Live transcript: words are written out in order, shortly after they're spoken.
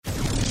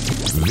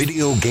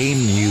Video game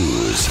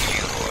news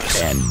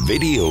and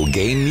video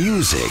game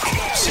music.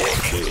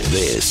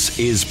 This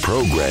is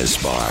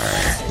Progress Bar.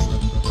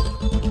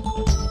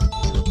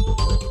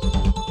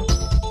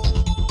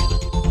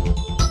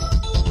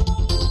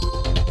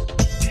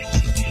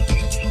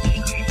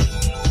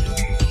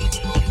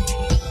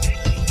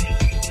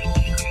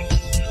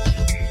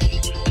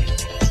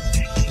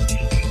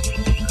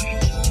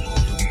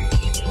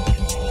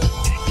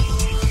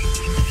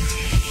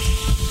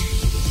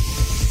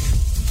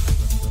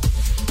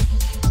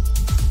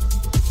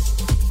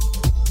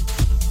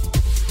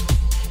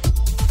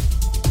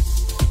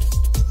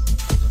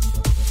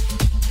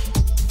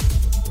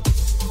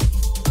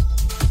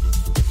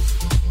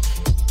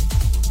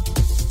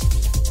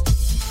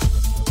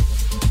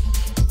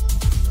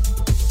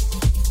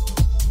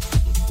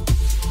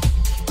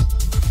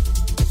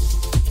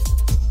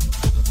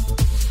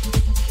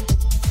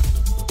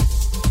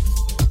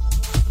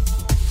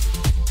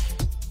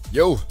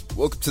 Yo,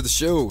 welcome to the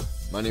show.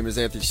 My name is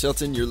Anthony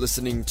Shelton. You're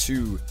listening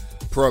to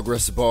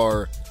Progress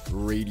Bar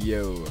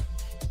Radio.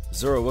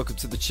 Zoro, welcome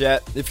to the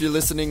chat. If you're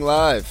listening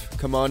live,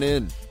 come on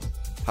in.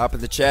 Hop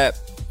in the chat.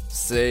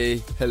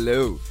 Say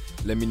hello.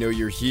 Let me know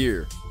you're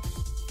here.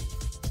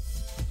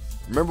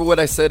 Remember what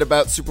I said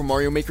about Super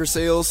Mario Maker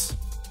sales?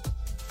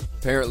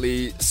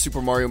 Apparently,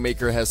 Super Mario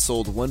Maker has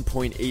sold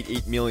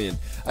 1.88 million.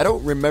 I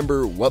don't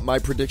remember what my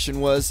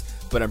prediction was,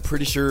 but I'm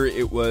pretty sure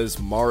it was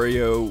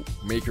Mario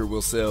Maker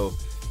will sell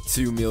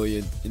 2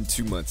 million in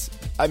 2 months.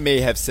 I may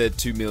have said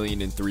 2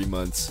 million in 3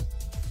 months,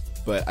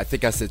 but I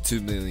think I said 2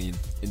 million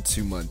in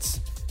 2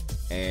 months.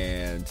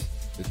 And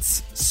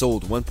it's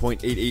sold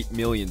 1.88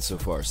 million so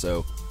far.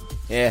 So,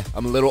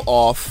 I'm a little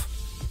off,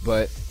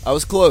 but I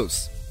was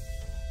close.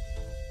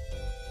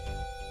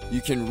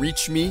 You can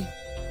reach me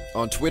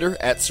on Twitter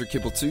at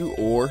SirKibble2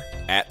 or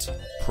at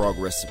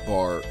Progress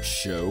Bar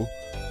Show.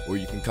 Or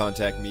you can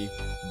contact me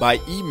by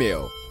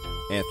email,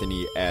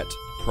 Anthony at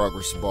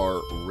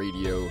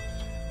ProgressBarRadio.com.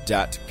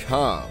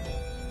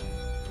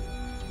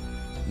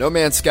 No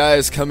Man's Sky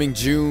is coming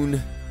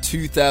June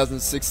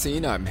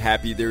 2016. I'm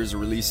happy there's a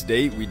release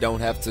date. We don't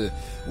have to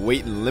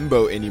wait in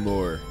limbo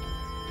anymore.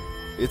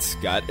 It's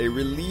got a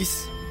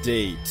release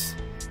date.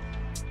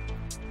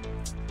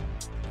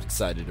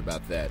 Excited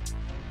about that.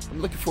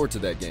 I'm looking forward to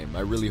that game.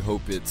 I really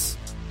hope it's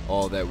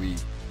all that we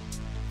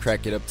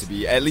crack it up to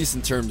be, at least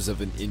in terms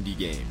of an indie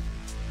game.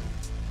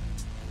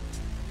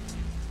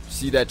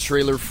 See that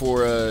trailer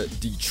for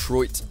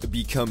Detroit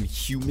Become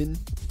Human?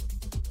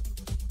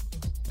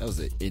 That was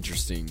an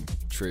interesting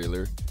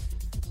trailer.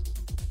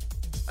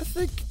 I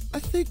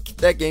think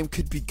that game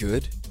could be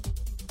good.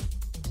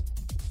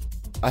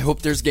 I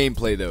hope there's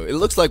gameplay though. It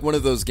looks like one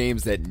of those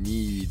games that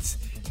needs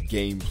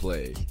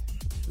gameplay.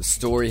 The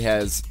story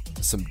has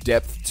some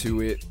depth to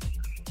it,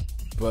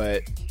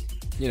 but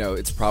you know,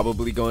 it's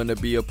probably going to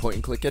be a point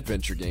and click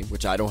adventure game,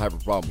 which I don't have a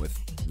problem with,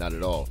 not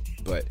at all.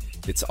 But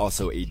it's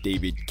also a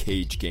David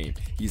Cage game.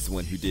 He's the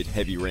one who did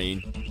Heavy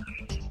Rain.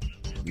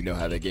 You know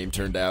how that game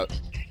turned out.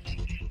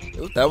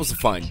 That was a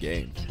fine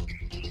game.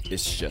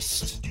 It's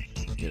just,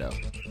 you know,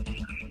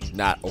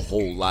 not a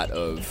whole lot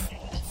of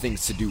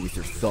things to do with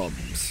your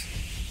thumbs.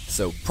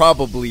 So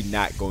probably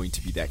not going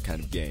to be that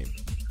kind of game.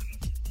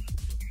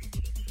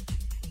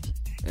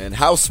 And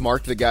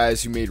Housemarque, the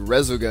guys who made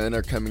Resogun,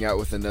 are coming out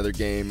with another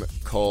game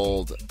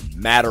called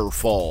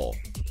Matterfall.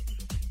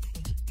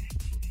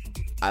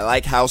 I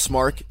like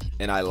Housemarque,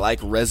 and I like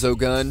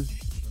Resogun,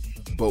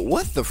 but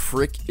what the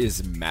frick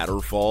is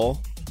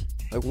Matterfall?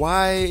 Like,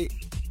 why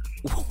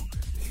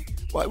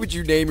would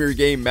you name your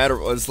game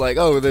Matterfall? It's like,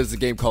 oh, there's a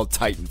game called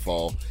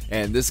Titanfall,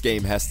 and this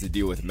game has to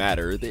deal with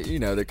matter.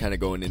 They're kind of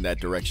going in that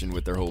direction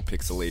with their whole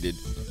pixelated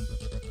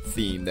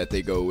theme that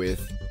they go with.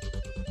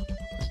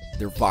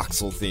 Their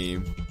voxel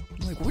theme.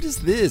 I'm like, what is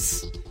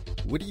this?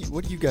 What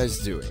are you guys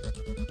doing?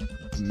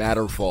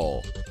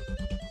 Matterfall.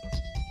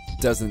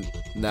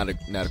 Not a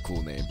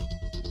cool name.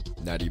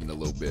 Not even a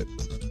little bit.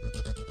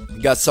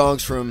 We got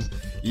songs from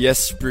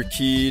Jesper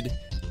Kyd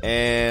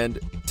and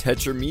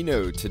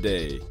Tetramino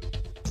today.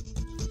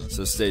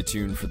 So stay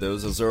tuned for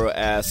those. Ozoro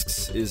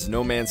asks, is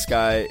No Man's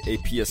Sky a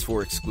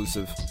PS4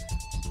 exclusive?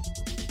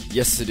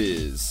 Yes, it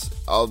is.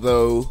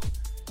 Although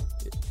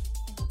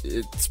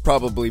it's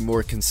probably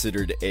more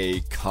considered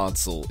a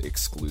console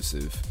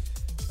exclusive.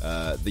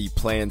 The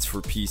plans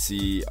for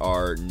PC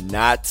are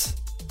not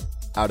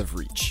out of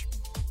reach.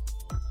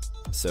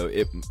 So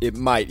it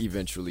might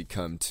eventually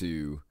come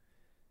to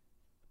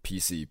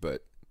PC,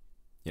 but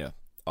yeah,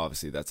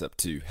 obviously that's up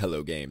to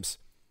Hello Games.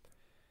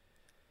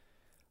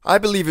 I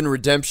believe in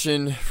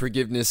redemption,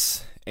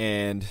 forgiveness,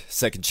 and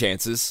second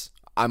chances.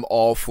 I'm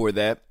all for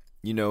that.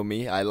 You know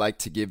me, I like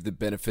to give the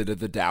benefit of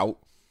the doubt.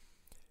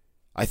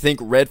 I think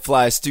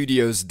Redfly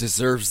Studios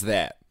deserves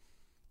that.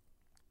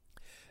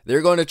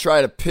 They're going to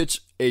try to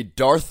pitch a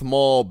Darth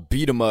Maul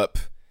beat-em-up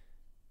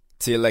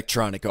to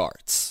Electronic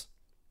Arts.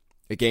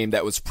 A game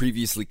that was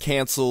previously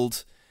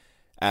canceled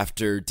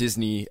after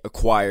Disney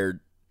acquired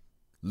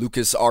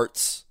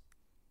LucasArts.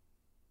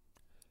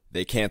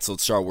 They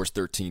canceled Star Wars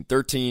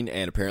 1313,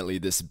 and apparently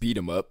this beat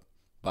 'em up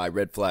by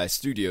Red Fly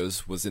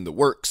Studios was in the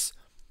works,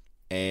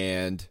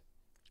 and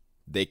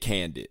they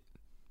canned it.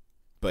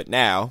 But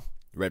now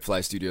Red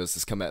Fly Studios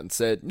has come out and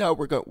said, no,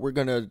 we're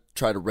going to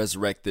try to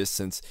resurrect this,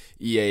 since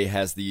EA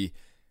has the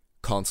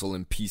console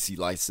and PC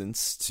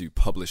license to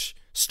publish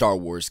Star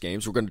Wars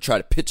games. We're going to try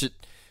to pitch it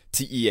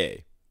to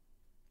EA.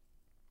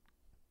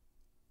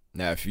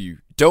 Now, if you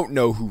don't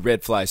know who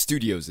Red Fly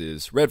Studios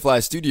is, Red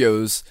Fly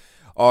Studios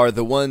are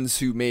the ones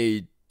who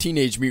made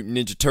Teenage Mutant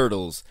Ninja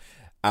Turtles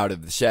Out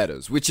of the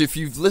Shadows, which, if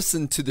you've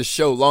listened to the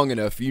show long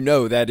enough, you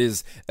know that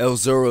is El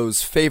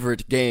Zorro's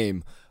favorite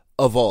game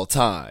of all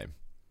time.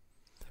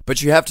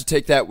 But you have to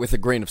take that with a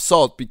grain of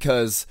salt,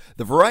 because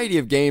the variety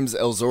of games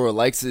El Zorro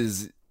likes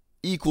is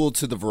equal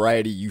to the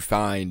variety you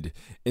find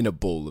in a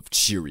bowl of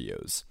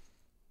Cheerios.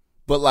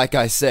 But like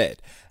I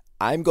said,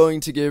 I'm going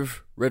to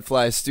give Red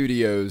Fly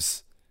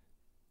Studios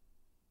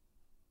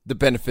the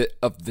benefit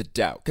of the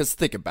doubt. Because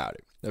think about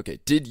it. Okay,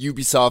 did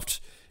Ubisoft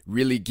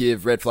really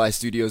give Red Fly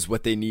Studios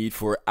what they need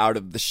for Out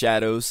of the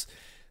Shadows?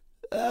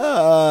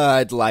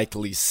 I'd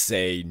likely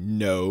say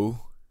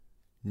no.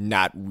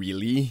 Not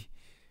really.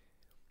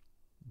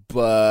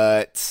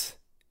 But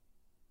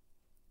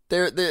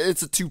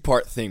it's a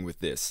two-part thing with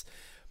this.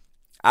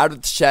 Out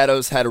of the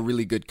Shadows had a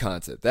really good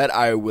concept. That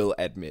I will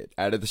admit.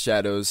 Out of the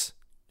Shadows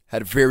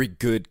had a very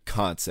good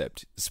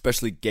concept,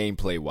 especially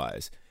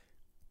gameplay-wise.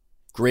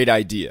 Great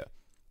idea.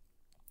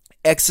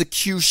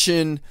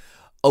 Execution,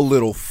 a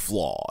little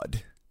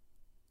flawed.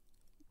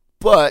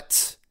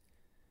 But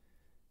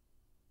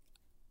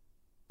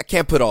I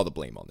can't put all the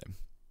blame on them.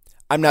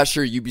 I'm not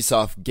sure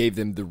Ubisoft gave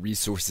them the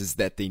resources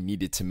that they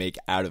needed to make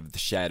Out of the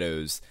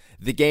Shadows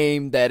the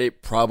game that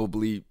it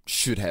probably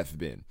should have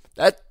been.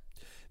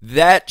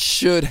 That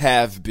should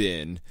have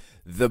been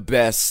the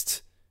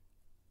best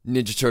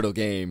Ninja Turtle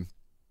game.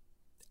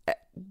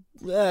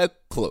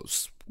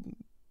 Close.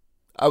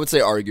 I would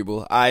say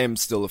arguable. I am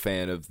still a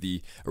fan of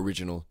the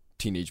original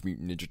Teenage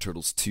Mutant Ninja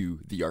Turtles 2,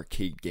 the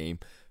arcade game.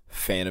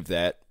 Fan of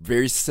that.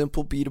 Very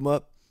simple beat 'em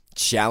up.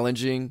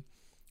 Challenging.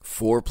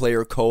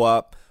 4-player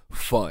co-op.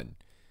 Fun.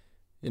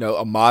 You know,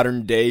 a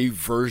modern day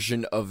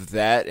version of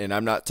that, and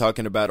I'm not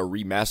talking about a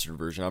remastered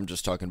version. I'm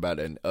just talking about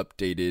an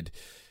updated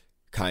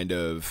kind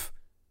of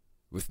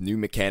with new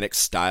mechanics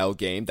style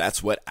game.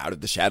 That's what Out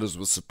of the Shadows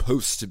was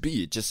supposed to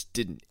be. It just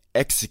didn't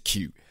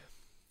execute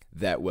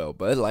that well.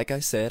 But like I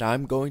said,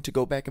 I'm going to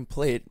go back and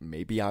play it.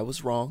 Maybe I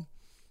was wrong.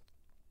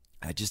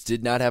 I just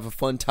did not have a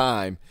fun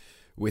time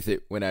with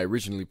it when I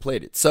originally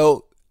played it.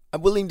 So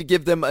I'm willing to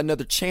give them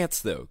another chance,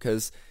 though,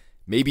 because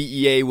maybe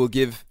EA will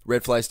give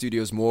Red Fly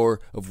Studios more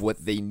of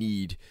what they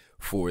need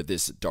for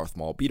this Darth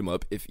Maul beat 'em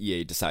up if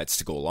EA decides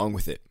to go along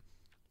with it.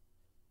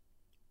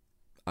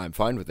 I'm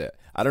fine with that.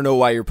 I don't know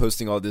why you're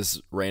posting all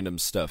this random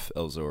stuff,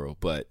 El Zorro,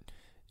 but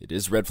it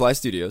is Red Fly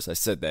Studios. I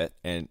said that,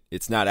 and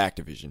it's not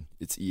Activision.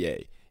 It's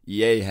EA.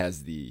 EA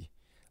has the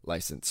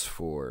license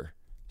for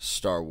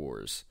Star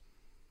Wars.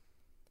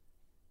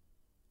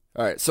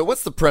 All right, so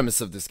what's the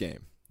premise of this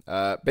game?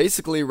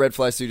 Basically, Red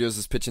Fly Studios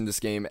is pitching this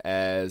game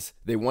as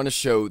they want to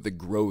show the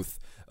growth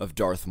of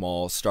Darth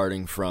Maul,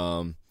 starting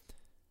from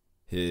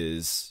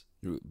his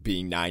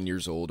being 9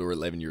 years old or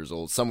 11 years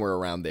old, somewhere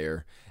around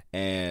there,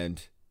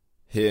 and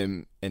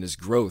him and his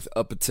growth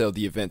up until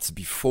the events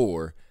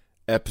before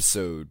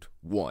Episode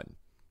 1.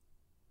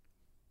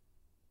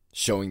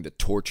 Showing the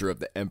torture of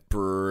the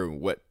Emperor and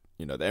what,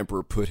 the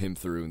Emperor put him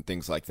through and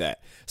things like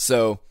that.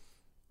 So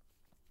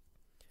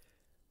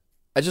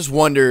I just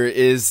wonder,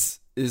 is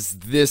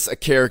this a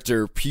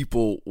character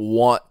people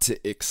want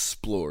to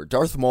explore?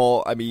 Darth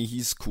Maul, I mean,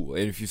 he's cool.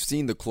 And if you've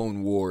seen the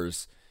Clone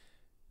Wars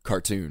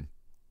cartoon,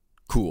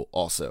 cool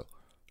also.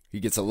 He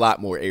gets a lot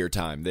more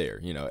airtime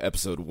there.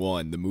 Episode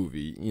 1, the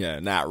movie,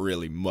 not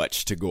really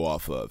much to go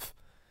off of.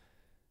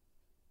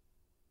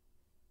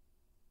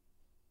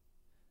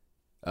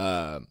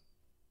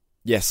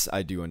 Yes,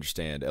 I do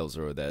understand, El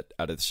Zorro, that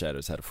Out of the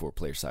Shadows had a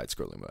 4-player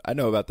side-scrolling mode. I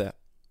know about that.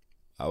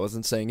 I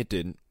wasn't saying it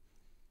didn't.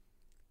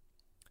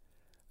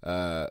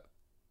 Oh,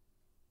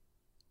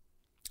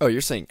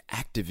 you're saying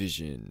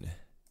Activision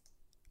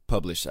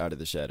published Out of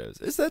the Shadows.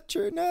 Is that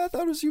true? No, I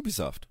thought it was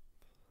Ubisoft.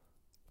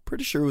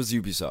 Pretty sure it was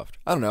Ubisoft.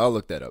 I don't know. I'll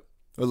look that up.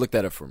 Or look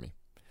that up for me.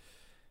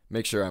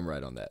 Make sure I'm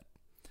right on that.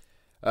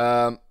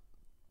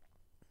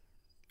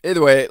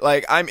 Either way,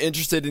 I'm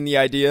interested in the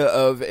idea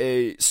of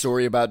a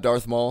story about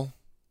Darth Maul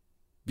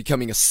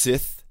becoming a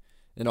Sith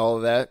and all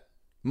of that.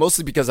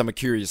 Mostly because I'm a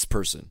curious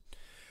person.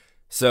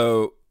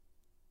 So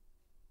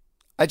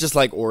I just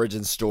like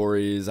origin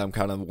stories. I'm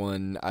kind of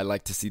one, I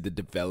like to see the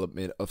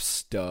development of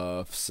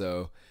stuff.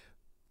 So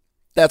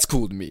that's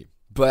cool to me.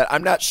 But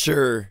I'm not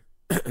sure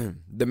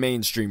the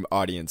mainstream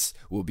audience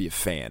will be a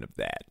fan of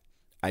that.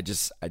 I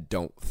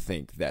don't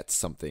think that's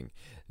something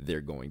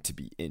they're going to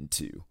be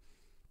into.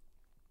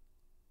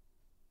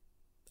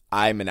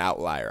 I'm an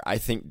outlier. I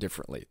think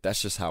differently.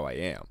 That's just how I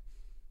am.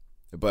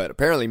 But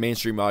apparently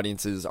mainstream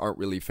audiences aren't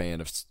really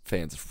fans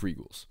of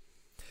prequels.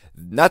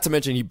 Not to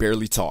mention he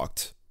barely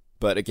talked.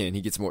 But again, he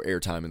gets more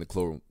airtime in the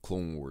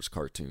Clone Wars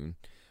cartoon.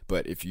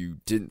 But if you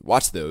didn't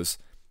watch those,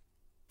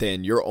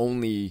 then your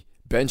only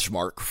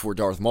benchmark for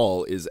Darth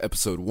Maul is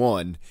episode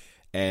 1,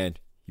 and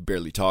he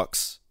barely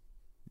talks.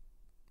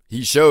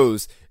 He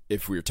shows,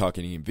 if we're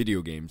talking in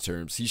video game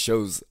terms, he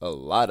shows a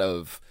lot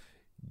of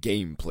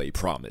gameplay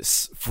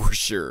promise, for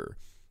sure.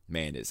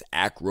 Man is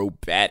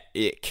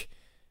acrobatic,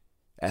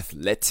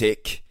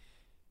 athletic.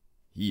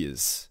 He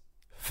is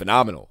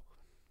phenomenal.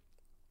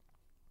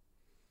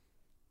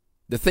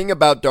 The thing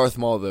about Darth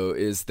Maul, though,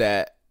 is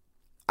that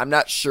I'm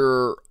not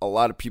sure a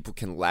lot of people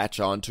can latch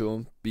onto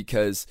him,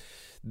 because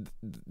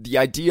the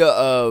idea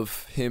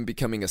of him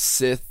becoming a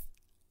Sith,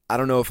 I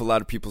don't know if a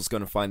lot of people is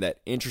going to find that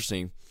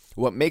interesting.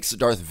 What makes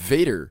Darth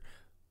Vader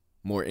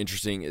more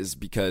interesting is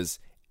because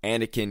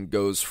Anakin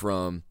goes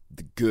from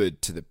the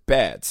good to the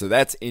bad. So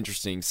that's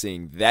interesting,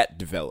 seeing that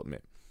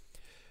development.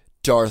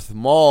 Darth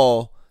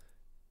Maul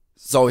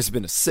has always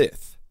been a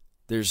Sith.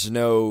 There's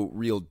no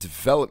real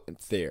development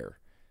there.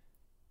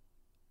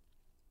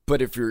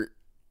 But at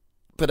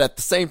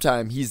the same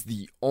time, he's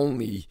the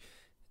only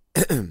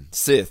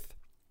Sith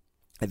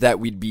that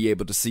we'd be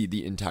able to see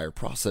the entire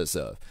process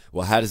of.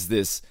 Well, how does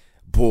this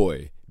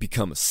boy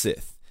become a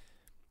Sith?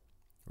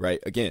 Right?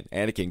 Again,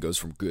 Anakin goes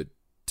from good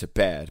to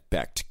bad,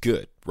 back to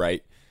good,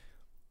 right?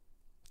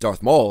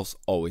 Darth Maul's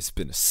always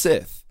been a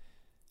Sith.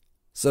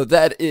 So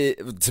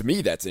to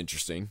me, that's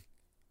interesting.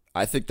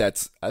 I think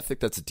that's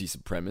a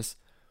decent premise.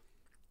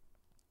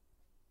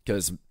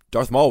 Because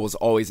Darth Maul was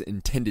always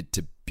intended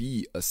to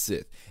be a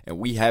Sith, and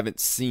we haven't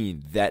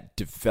seen that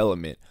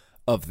development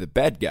of the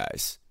bad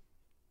guys.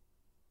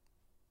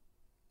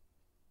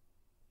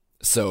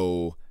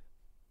 So,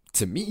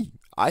 to me,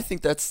 I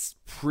think that's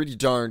pretty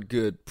darn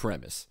good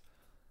premise.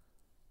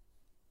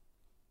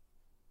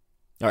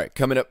 Alright,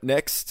 coming up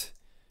next,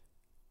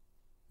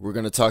 we're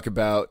going to talk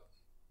about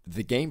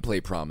the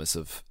gameplay promise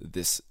of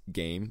this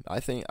game. I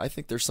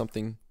think there's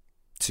something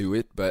to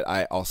it, but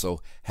I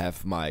also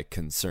have my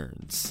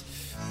concerns.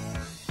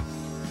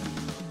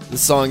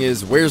 This song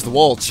is Where's the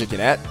Wall Chicken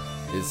At?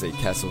 It's a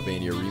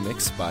Castlevania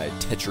remix by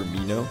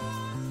Tetramino.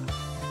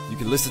 You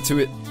can listen to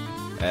it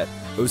at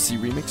OC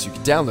Remix. You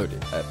can download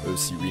it at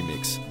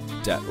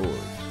ocremix.org.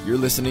 You're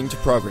listening to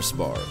Progress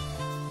Bar.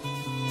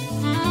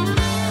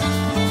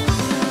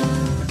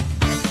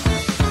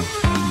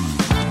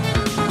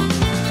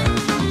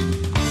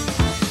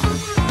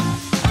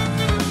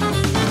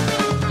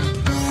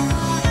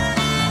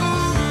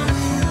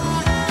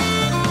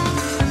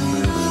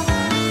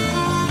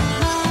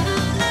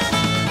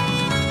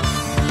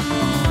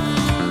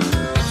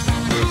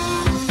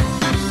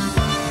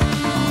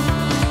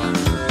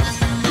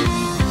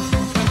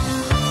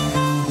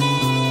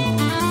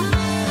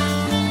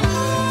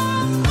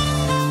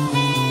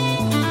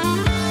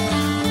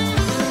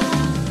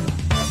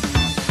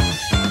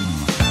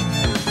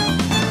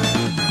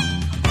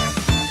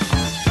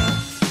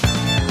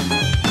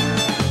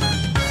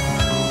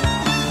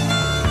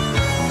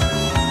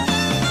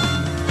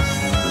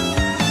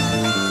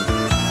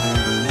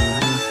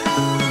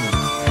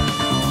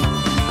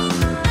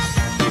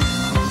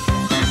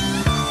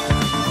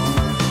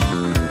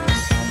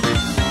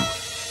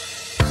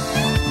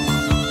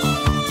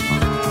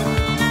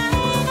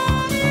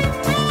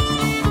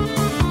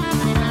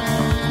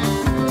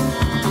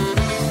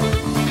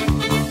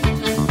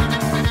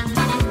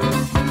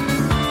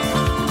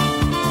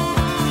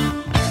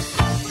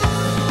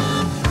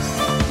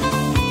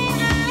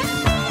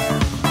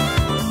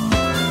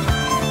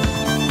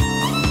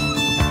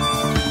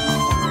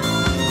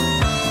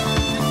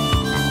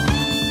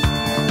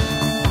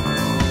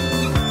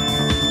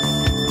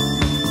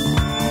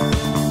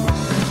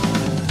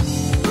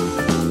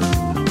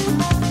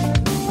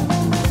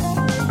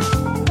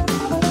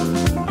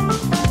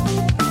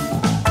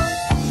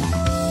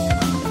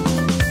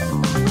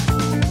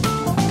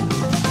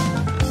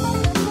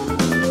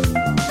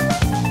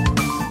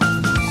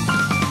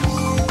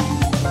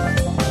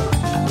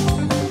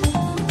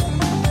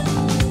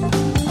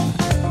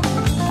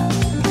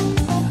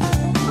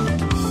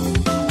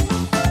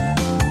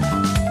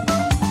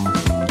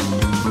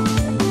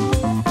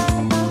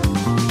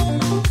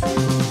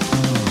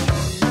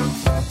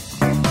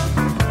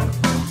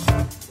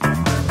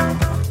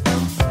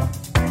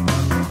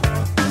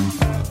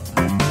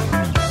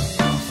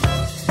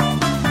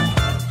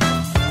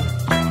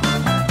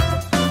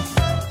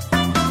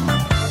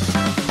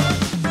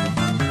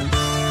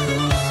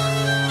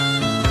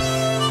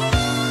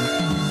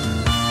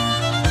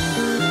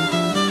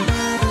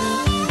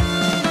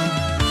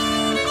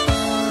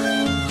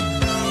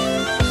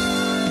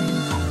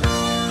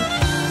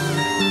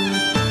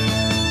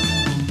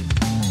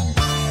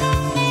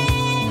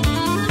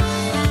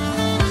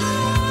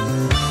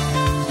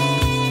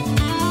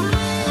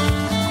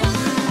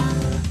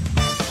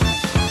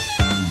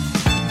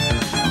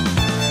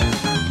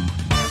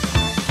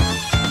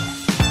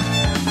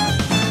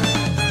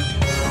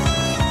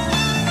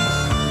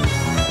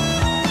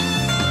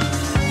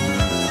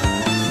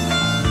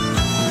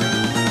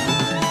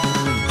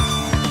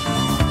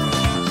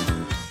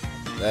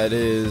 That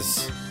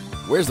is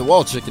Where's the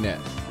Wall Chicken At?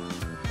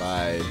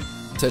 By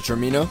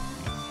Tetramino.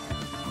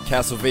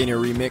 Castlevania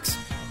remix.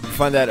 You can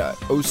find that at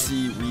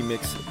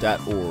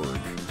ocremix.org.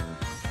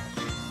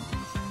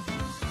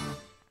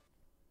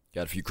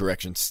 Got a few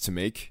corrections to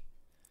make.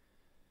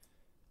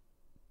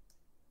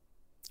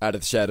 Out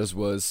of the Shadows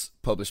was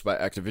published by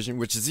Activision,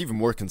 which is even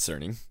more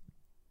concerning.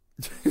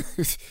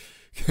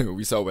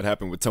 We saw what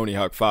happened with Tony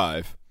Hawk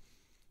 5.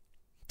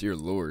 Dear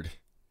Lord.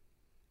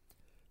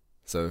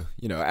 So,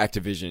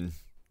 Activision,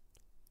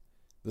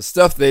 the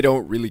stuff they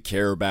don't really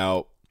care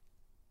about,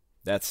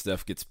 that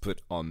stuff gets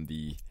put on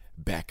the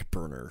back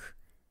burner.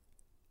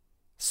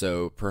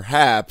 So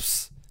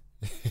perhaps,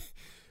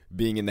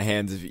 being in the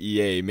hands of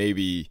EA,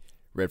 maybe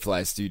Red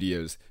Fly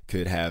Studios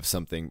could have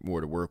something more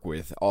to work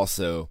with.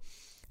 Also,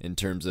 in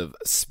terms of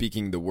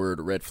speaking the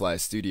word Red Fly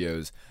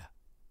Studios,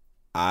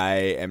 I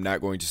am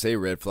not going to say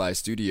Red Fly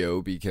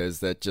Studio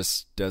because that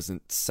just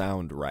doesn't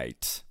sound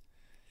right.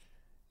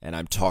 And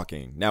I'm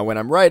talking. Now, when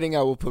I'm writing,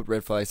 I will put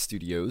Red Fly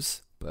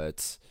Studios,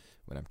 but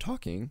when I'm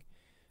talking,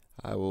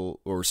 I will,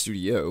 or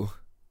studio,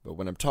 but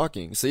when I'm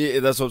talking, see,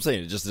 that's what I'm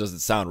saying. It just doesn't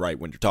sound right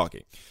when you're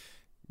talking.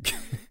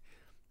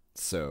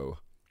 So,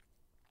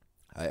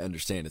 I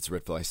understand it's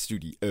Red Fly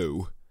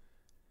Studio.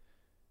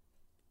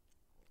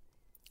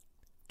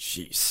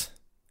 Jeez.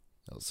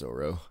 El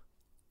Zorro.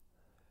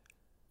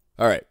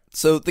 Alright,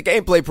 so the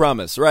gameplay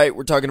promise, right?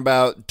 We're talking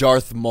about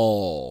Darth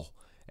Maul.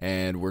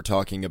 And we're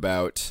talking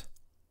about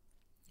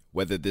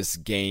whether this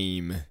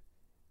game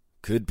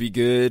could be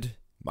good,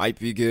 might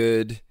be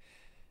good.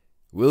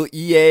 Will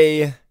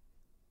EA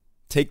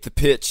take the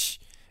pitch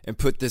and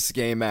put this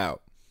game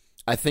out?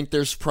 I think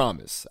there's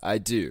promise. I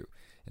do.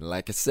 And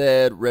like I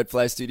said, Red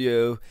Fly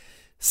Studio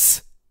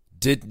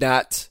did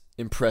not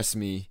impress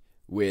me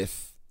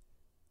with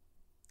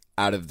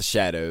Out of the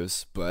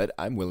Shadows, but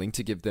I'm willing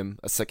to give them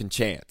a second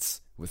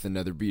chance with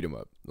another beat 'em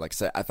up. Like I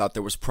said, I thought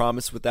there was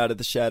promise with Out of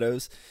the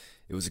Shadows.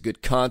 It was a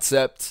good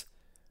concept.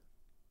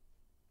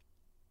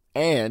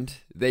 And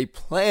they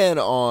plan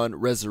on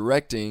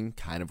resurrecting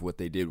kind of what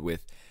they did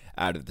with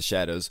Out of the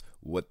Shadows,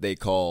 what they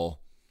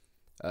call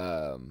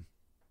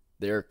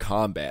their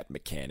combat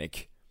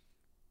mechanic,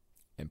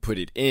 and put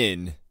it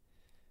in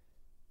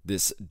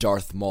this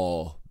Darth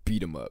Maul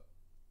beat 'em up.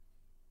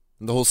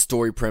 And the whole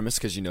story premise,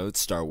 because it's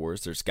Star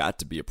Wars, there's got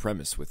to be a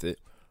premise with it,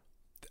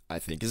 I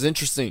think is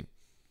interesting.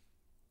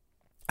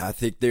 I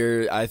think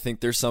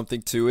there's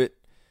something to it.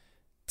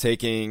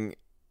 Taking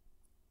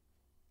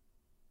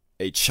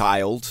a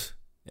child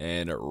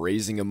and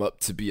raising him up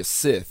to be a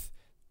Sith.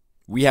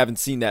 We haven't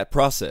seen that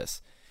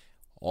process.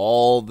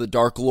 All the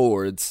Dark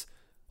Lords,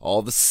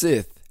 all the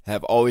Sith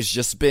have always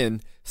just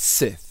been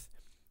Sith,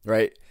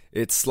 right?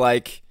 It's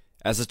like,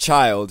 as a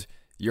child,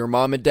 your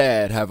mom and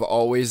dad have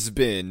always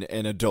been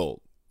an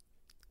adult.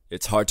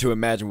 It's hard to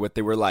imagine what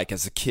they were like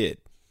as a kid.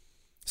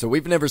 So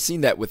we've never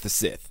seen that with the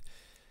Sith.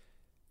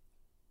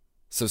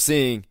 So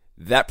seeing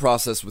that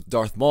process with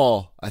Darth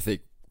Maul, I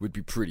think, would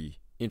be pretty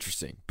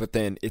interesting. But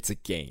then it's a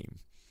game.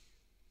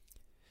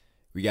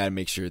 We got to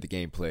make sure the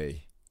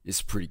gameplay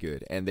is pretty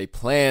good. And they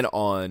plan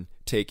on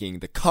taking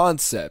the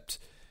concept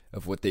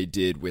of what they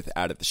did with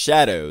Out of the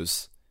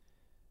Shadows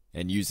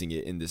and using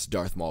it in this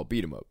Darth Maul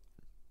beat 'em up.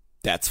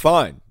 That's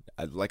fine.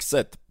 Like I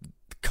said,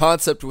 the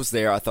concept was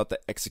there. I thought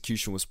the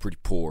execution was pretty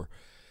poor.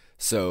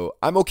 So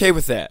I'm okay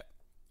with that.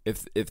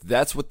 If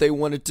that's what they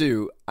want to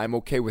do, I'm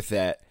okay with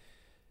that.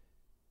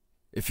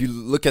 If you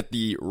look at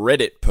the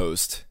Reddit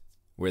post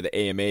where the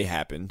AMA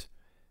happened,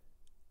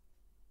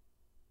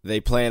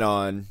 they plan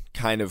on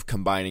kind of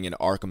combining an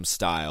Arkham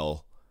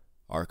style,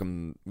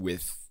 Arkham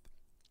with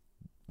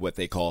what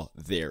they call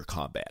their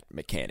combat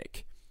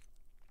mechanic.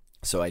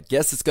 So I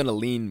guess it's going to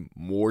lean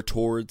more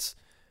towards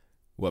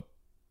what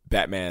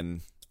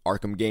Batman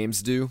Arkham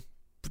games do,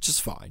 which is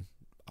fine.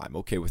 I'm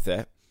okay with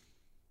that.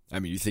 I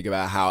mean, you think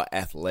about how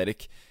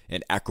athletic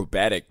and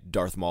acrobatic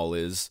Darth Maul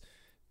is.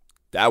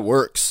 That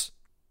works.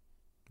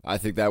 I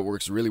think that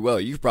works really well.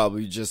 You could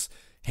probably just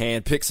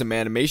handpick some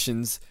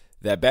animations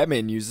that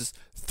Batman uses,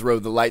 throw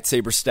the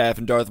lightsaber staff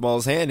in Darth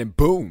Maul's hand, and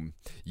boom,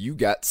 you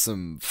got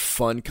some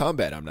fun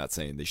combat. I'm not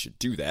saying they should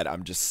do that.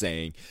 I'm just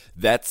saying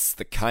that's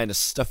the kind of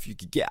stuff you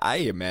could get. I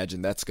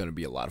imagine that's going to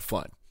be a lot of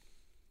fun.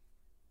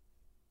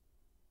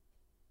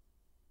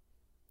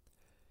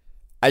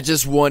 I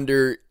just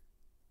wonder,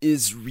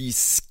 is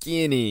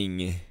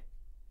reskinning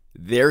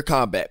their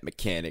combat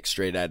mechanic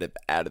straight out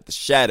of the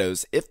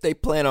Shadows, if they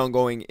plan on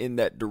going in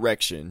that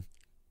direction,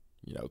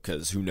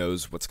 because who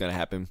knows what's going to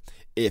happen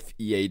if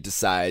EA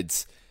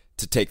decides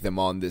to take them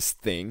on this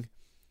thing,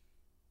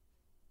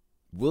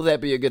 will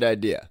that be a good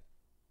idea?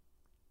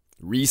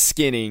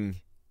 Reskinning,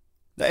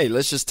 hey,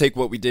 let's just take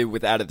what we did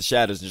with Out of the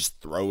Shadows and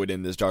just throw it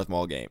in this Darth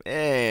Maul game.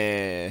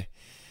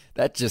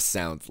 That just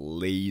sounds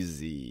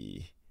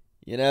lazy.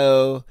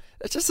 That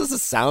just doesn't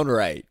sound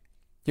right.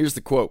 Here's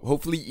the quote.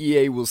 Hopefully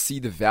EA will see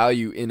the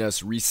value in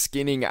us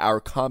reskinning our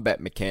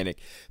combat mechanic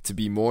to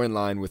be more in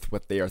line with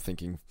what they are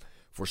thinking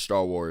for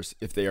Star Wars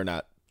if they are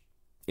not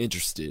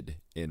interested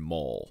in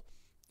Maul.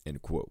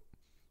 End quote.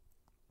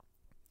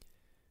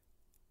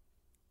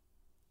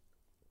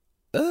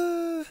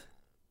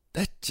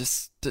 That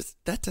just does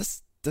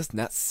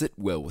not sit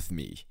well with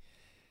me.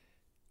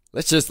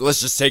 let's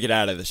just take it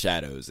out of the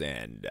shadows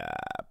and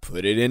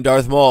put it in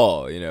Darth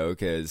Maul,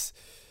 because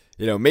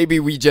maybe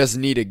we just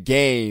need a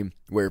game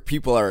where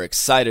people are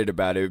excited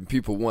about it and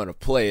people want to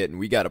play it, and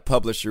we got a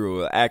publisher who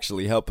will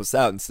actually help us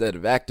out instead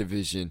of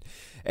Activision,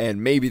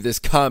 and maybe this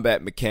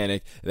combat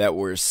mechanic that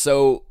we're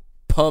so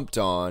pumped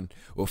on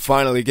will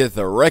finally get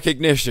the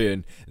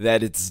recognition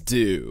that it's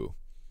due.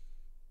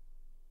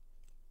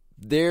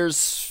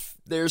 There's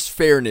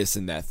fairness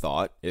in that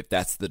thought. If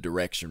that's the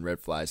direction Red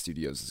Fly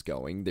Studios is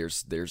going,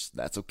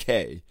 that's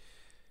okay.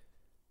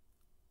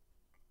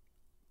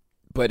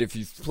 But if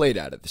you've played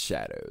Out of the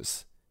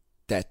Shadows,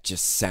 that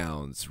just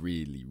sounds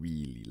really,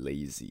 really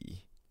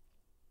lazy.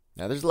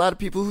 Now, there's a lot of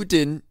people who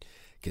didn't,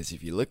 because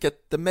if you look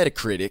at the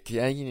Metacritic,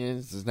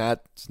 it's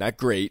not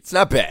great. It's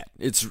not bad.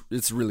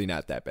 It's really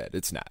not that bad.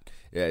 It's not.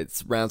 Yeah,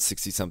 it's around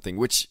 60-something,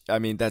 which,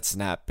 that's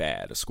not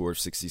bad. A score of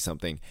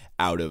 60-something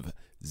out of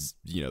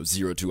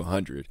 0 to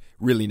 100,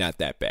 really not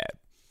that bad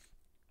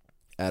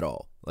at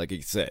all. Like I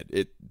said,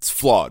 it's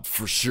flawed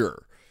for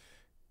sure.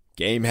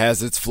 Game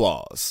has its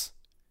flaws.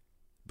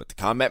 But the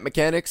combat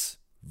mechanics,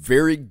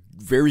 very,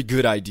 very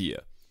good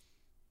idea.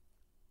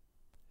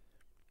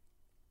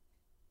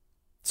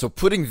 So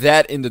putting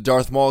that in the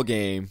Darth Maul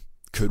game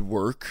could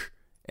work,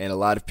 and a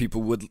lot of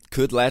people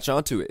could latch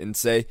onto it and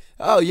say,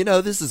 oh,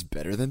 this is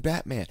better than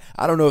Batman.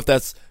 I don't know if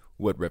that's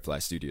what Red Fly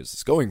Studios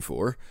is going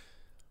for,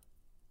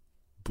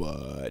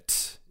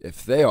 but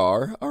if they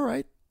are, all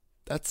right,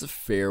 that's a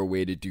fair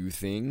way to do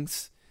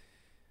things.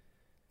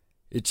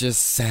 It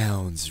just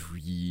sounds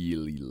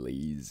really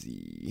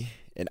lazy,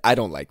 and I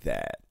don't like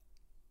that.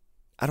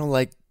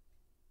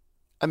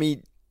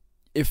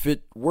 If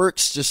it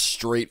works just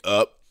straight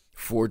up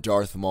for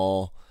Darth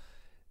Maul,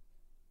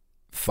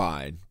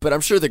 fine. But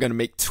I'm sure they're going to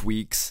make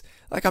tweaks.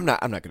 Like, I'm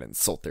not going to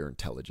insult their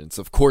intelligence.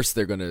 Of course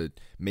they're going to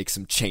make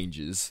some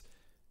changes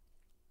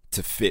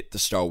to fit the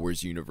Star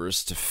Wars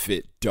universe, to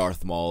fit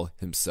Darth Maul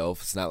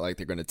himself. It's not like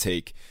they're going to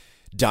take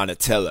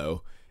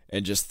Donatello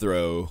and just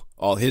throw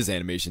all his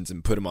animations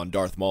and put them on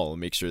Darth Maul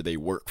and make sure they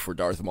work for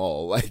Darth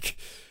Maul. Like,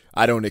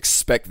 I don't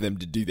expect them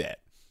to do that.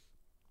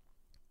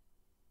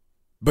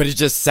 But it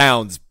just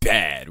sounds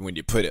bad when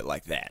you put it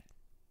like that.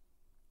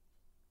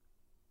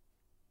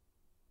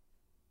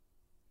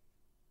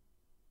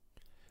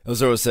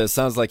 Ozoro says,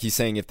 sounds like he's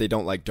saying if they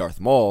don't like Darth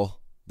Maul,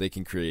 they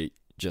could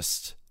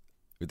just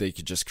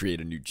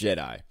create a new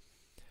Jedi.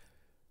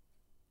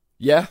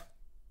 Yeah,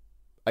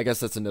 I guess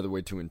that's another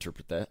way to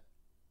interpret that.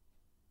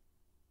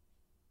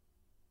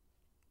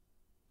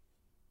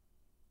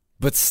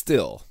 But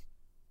still,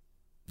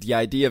 the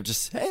idea of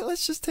just, hey,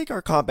 let's just take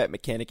our combat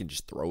mechanic and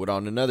just throw it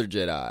on another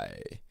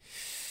Jedi.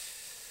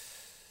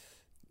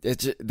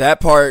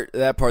 That part,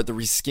 the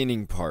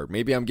reskinning part.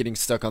 Maybe I'm getting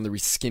stuck on the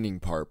reskinning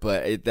part,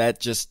 but that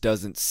just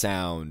doesn't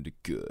sound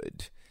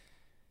good.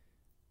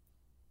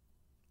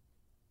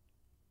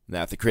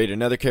 Now, if they create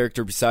another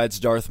character besides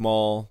Darth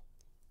Maul,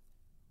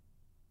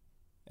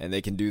 and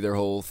they can do their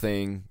whole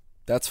thing,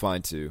 that's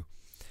fine too.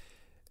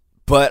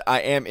 But I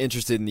am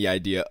interested in the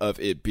idea of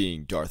it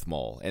being Darth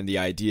Maul, and the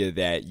idea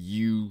that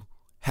you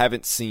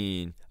haven't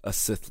seen a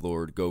Sith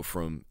Lord go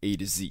from A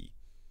to Z.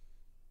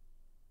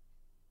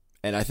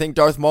 And I think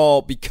Darth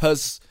Maul,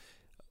 because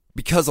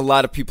a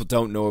lot of people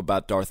don't know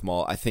about Darth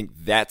Maul, I think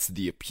that's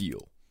the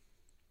appeal.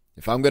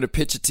 If I'm going to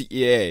pitch it to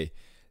EA,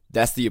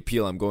 that's the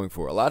appeal I'm going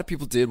for. A lot of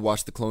people did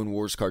watch the Clone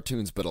Wars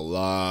cartoons, but a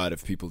lot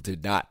of people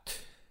did not.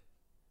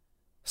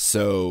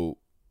 So,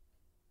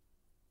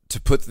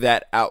 to put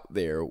that out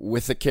there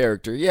with a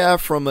character,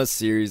 from a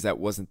series that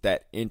wasn't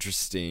that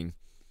interesting,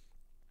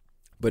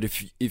 but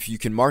if you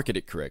can market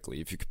it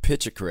correctly, if you can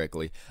pitch it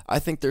correctly, I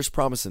think there's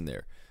promise in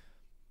there.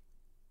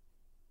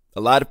 A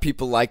lot of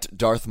people liked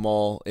Darth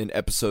Maul in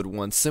Episode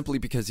 1 simply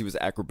because he was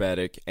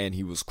acrobatic and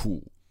he was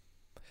cool.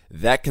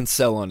 That can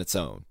sell on its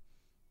own.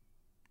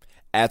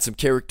 Add some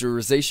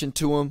characterization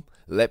to him,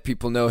 let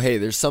people know, hey,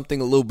 there's something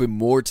a little bit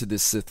more to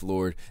this Sith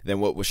Lord than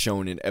what was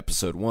shown in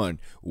Episode 1.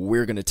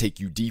 We're going to take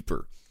you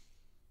deeper.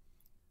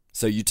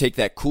 So you take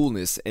that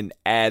coolness and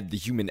add the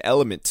human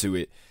element to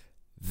it,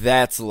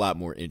 that's a lot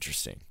more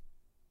interesting.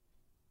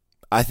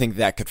 I think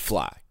that could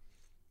fly.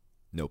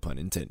 No pun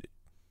intended.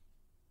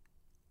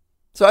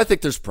 So I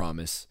think there's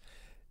promise.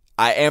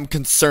 I am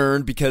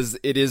concerned because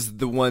it is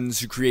the ones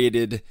who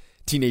created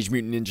Teenage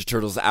Mutant Ninja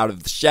Turtles Out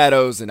of the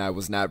Shadows, and I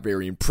was not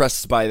very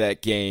impressed by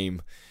that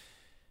game.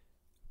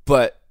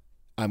 But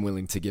I'm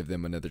willing to give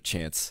them another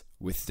chance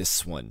with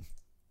this one.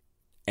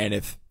 And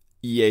if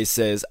EA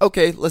says,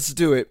 okay, let's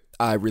do it,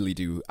 I really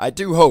do. I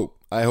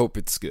hope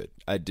it's good.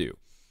 I do.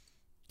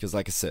 Because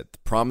like I said, the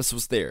promise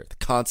was there. The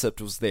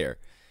concept was there.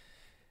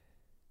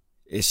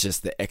 It's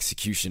just the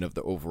execution of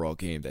the overall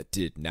game that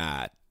did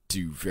not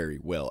do very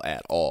well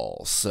at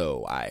all.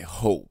 So I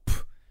hope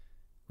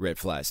Red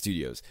Fly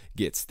Studios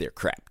gets their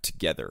crap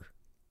together.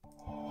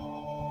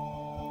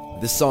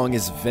 This song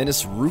is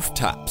Venice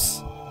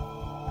Rooftops.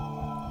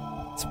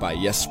 It's by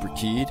Jesper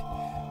Kyd.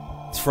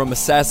 It's from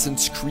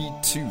Assassin's Creed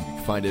 2. You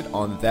can find it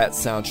on that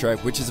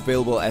soundtrack, which is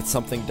available at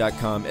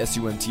something.com,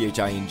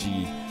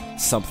 SUMTHING,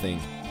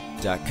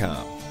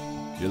 something.com.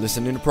 You're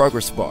listening to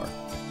Progress Bar.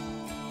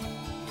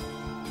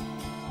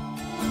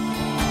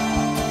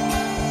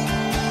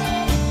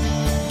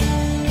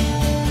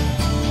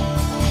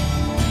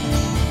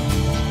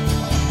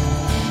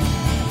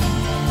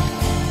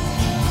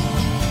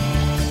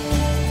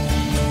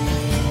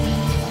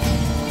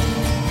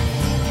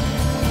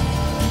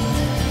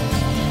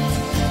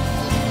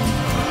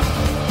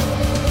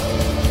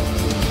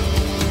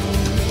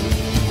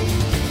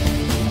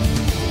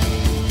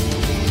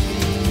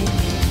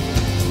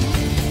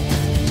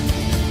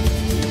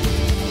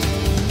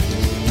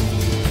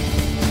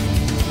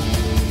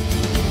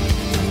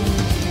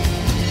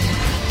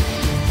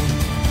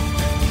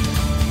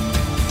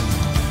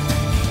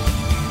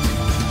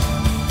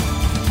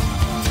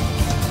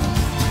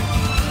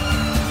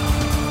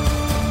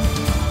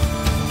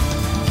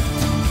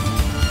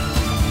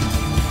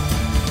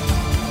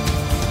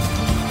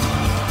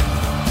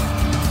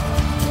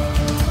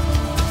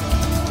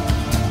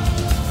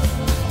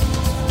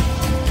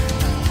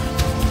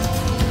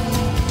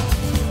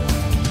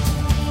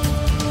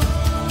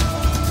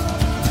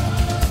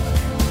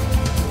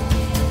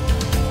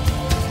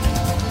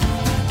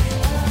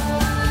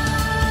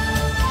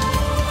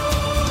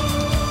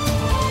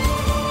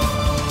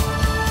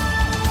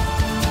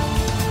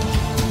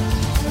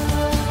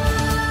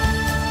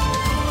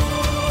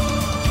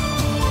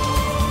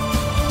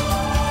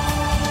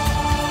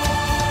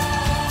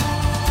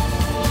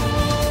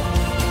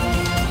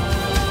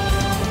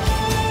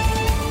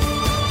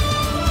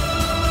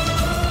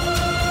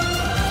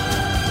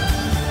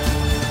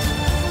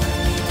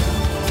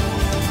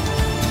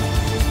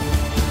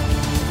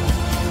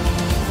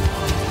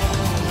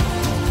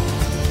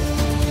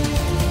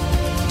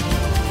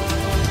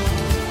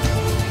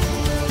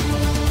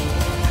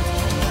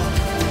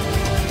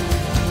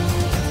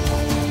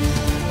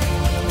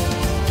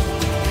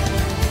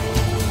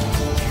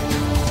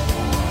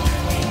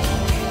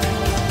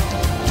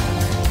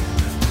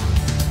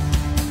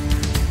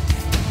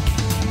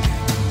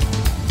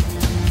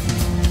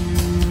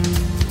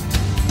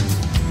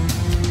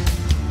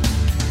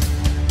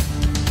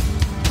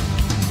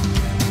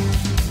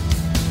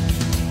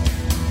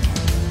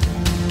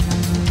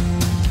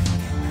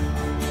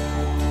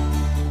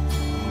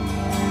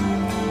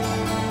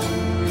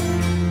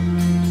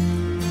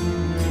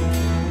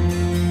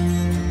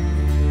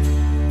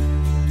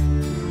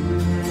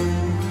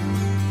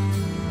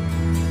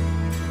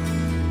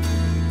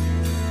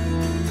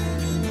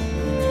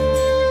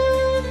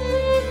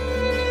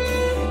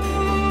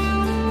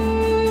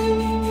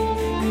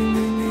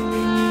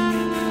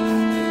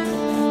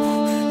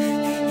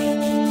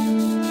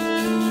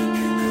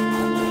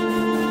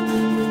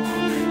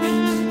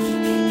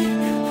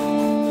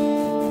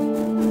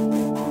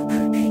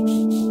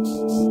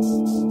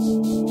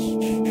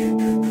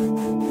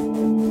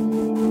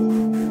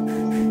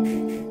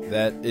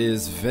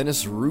 Is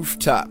Venice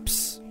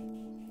Rooftops.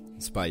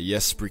 It's by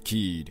Jesper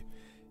Kyd.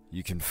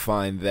 You can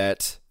find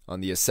that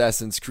on the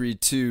Assassin's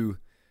Creed 2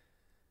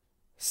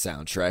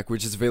 soundtrack,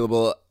 which is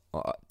available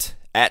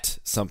at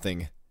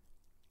something.com,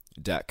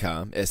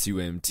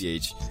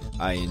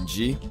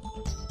 SUMTHING.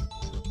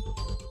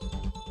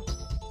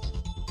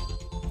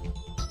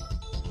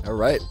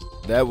 Alright,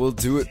 that will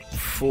do it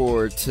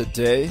for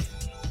today.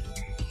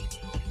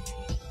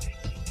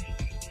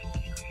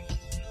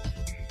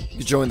 You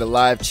can join the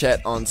live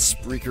chat on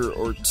Spreaker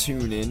or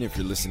TuneIn if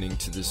you're listening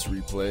to this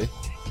replay.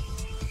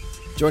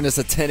 Join us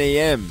at 10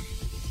 a.m.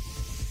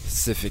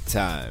 Pacific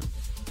time,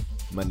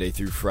 Monday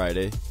through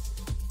Friday.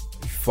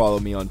 Follow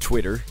me on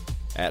Twitter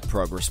at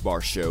Progress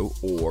Bar Show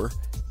or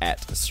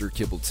at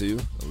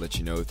SirKibble2. I'll let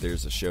you know if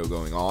there's a show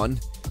going on.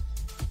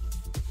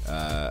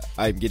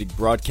 I'm getting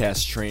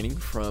broadcast training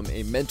from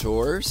a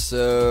mentor,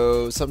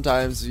 so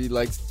sometimes he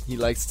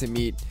likes to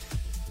meet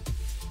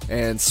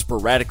and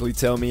sporadically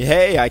tell me,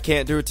 hey, I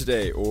can't do it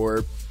today,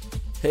 or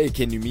hey,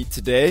 can you meet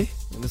today?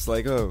 And it's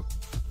like, oh,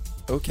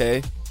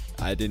 okay,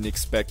 I didn't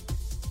expect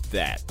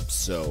that,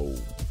 so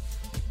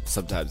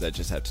sometimes I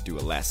just have to do a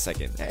last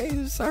second,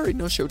 hey, sorry,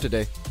 no show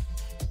today.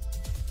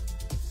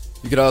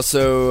 You could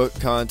also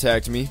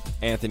contact me,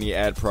 Anthony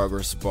at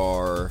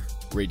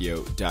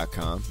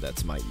progressbarradio.com.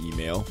 That's my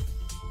email.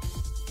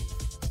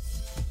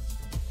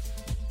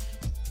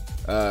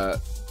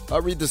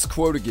 I'll read this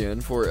quote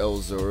again for El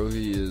Zorro.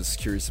 He is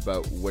curious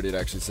about what it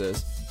actually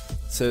says.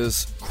 It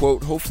says,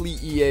 quote, hopefully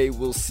EA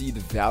will see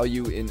the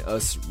value in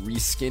us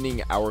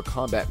reskinning our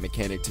combat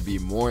mechanic to be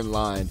more in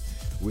line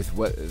with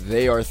what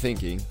they are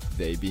thinking,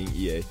 they being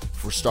EA,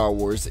 for Star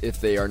Wars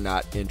if they are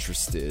not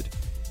interested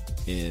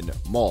in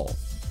Maul.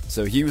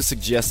 So he was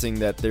suggesting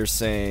that they're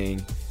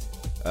saying,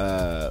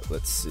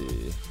 let's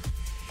see,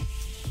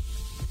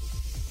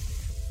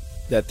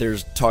 that they're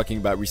talking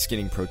about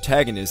reskinning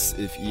protagonists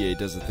if EA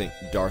doesn't think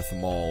Darth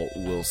Maul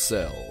will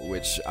sell,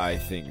 which I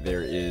think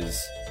there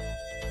is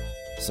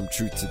some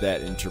truth to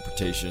that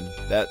interpretation.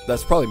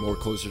 That's probably more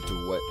closer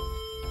to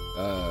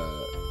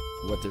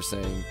what they're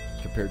saying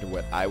compared to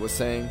what I was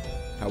saying.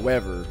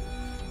 However,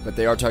 but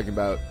they are talking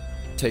about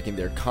taking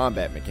their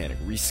combat mechanic,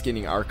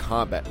 reskinning our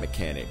combat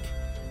mechanic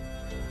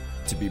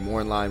to be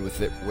more in line with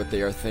what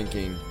they are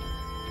thinking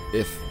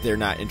if they're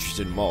not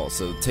interested in Maul.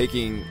 So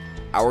taking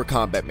our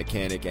combat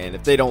mechanic, and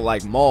if they don't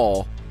like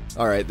Maul,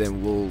 alright,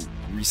 then we'll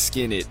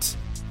reskin it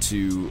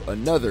to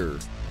another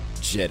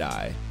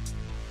Jedi.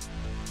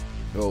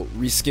 Well,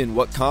 reskin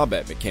what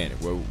combat mechanic?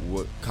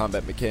 What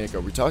combat mechanic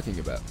are we talking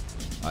about?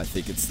 I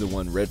think it's the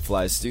one Red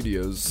Fly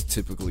Studios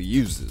typically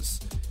uses.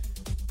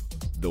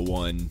 The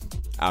one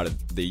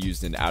they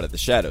used in Out of the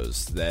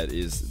Shadows. That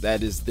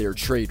is their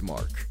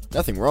trademark.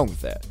 Nothing wrong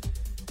with that.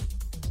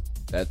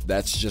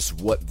 That's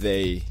just what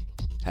they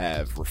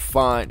have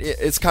refined.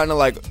 It's kind of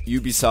like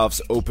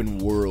Ubisoft's open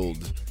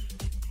world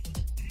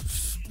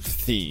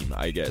theme,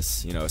 I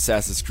guess. You know,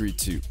 Assassin's Creed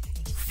 2,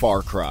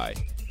 Far Cry,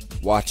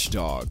 Watch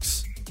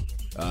Dogs.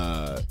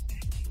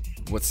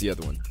 What's the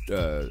other one?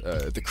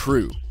 The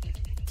Crew.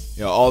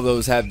 You know, all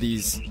those have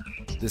this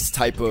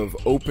type of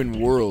open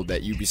world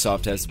that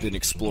Ubisoft has been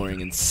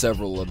exploring in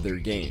several of their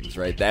games,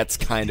 right? That's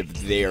kind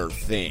of their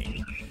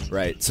thing,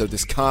 right? So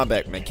this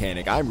combat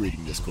mechanic I'm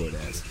reading this quote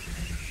as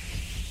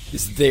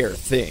is their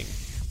thing.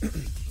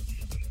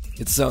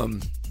 It's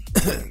some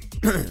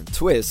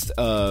twist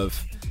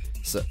of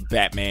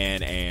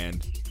Batman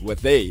and what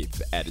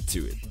they've added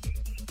to it.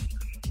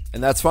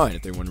 And that's fine.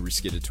 If they want to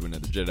reskin it to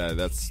another Jedi,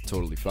 that's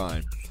totally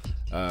fine.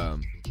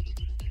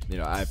 You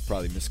know, I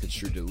probably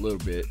misconstrued it a little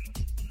bit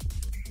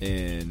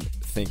in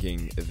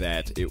thinking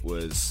that it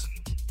was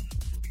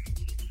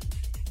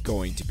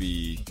going to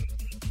be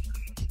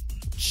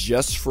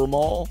just for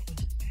Maul.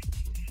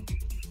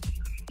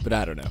 But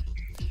I don't know.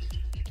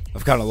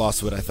 I've kind of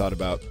lost what I thought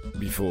about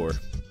before.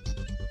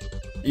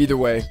 Either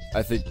way,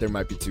 I think there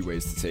might be two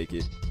ways to take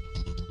it.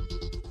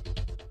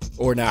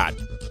 Or not.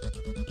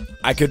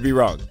 I could be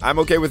wrong. I'm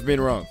okay with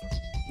being wrong.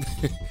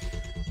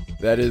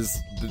 That is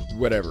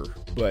whatever.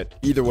 But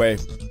either way,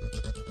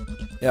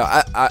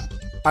 yeah,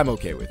 I'm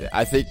okay with it.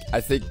 I think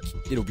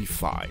it'll be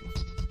fine.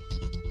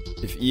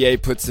 If EA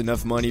puts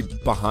enough money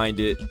behind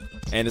it,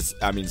 and it's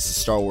a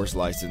Star Wars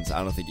license.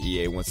 I don't think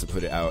EA wants to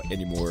put it out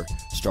any more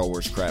Star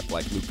Wars crap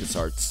like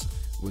LucasArts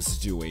was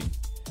doing.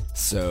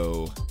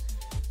 So,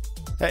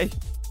 hey,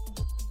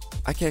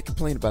 I can't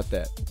complain about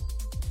that.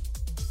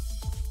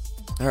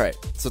 Alright,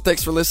 so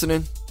thanks for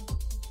listening.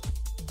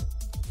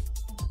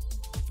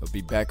 I'll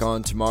be back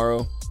on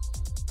tomorrow.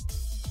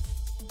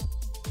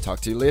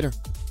 Talk to you later.